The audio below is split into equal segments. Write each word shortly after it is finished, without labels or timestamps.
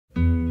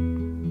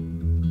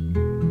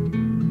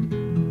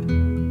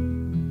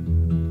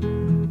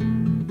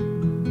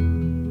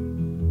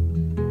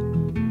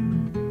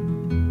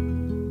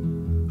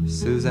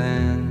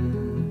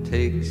Suzanne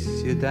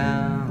takes you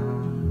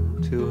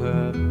down to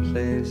her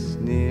place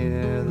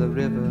near the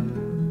river.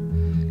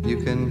 You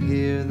can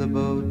hear the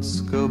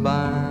boats go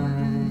by,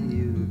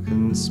 you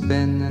can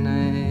spend the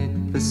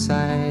night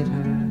beside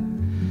her,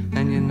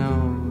 and you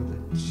know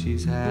that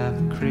she's half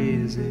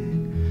crazy,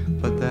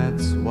 but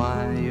that's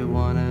why you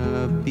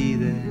wanna be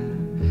there.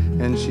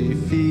 And she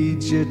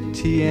feeds you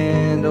tea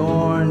and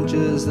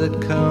oranges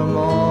that come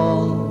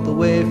all the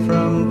way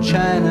from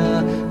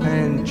China.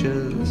 And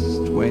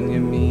just when you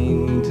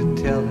mean to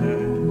tell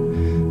her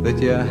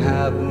that you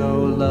have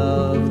no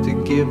love to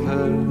give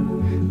her,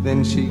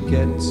 then she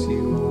gets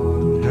you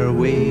on her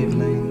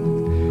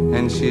wavelength,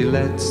 and she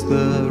lets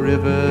the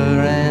river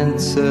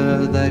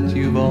answer that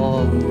you've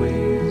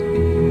always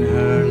been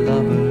her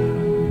lover.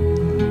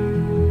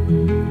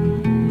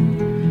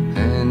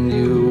 And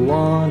you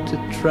want to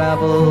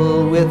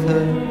travel with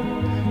her,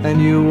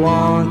 and you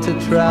want to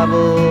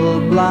travel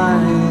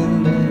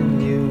blind,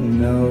 and you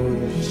know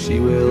that she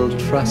will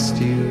trust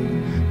you,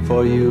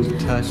 for you've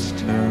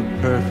touched her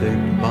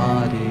perfect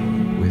body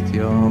with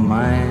your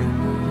mind.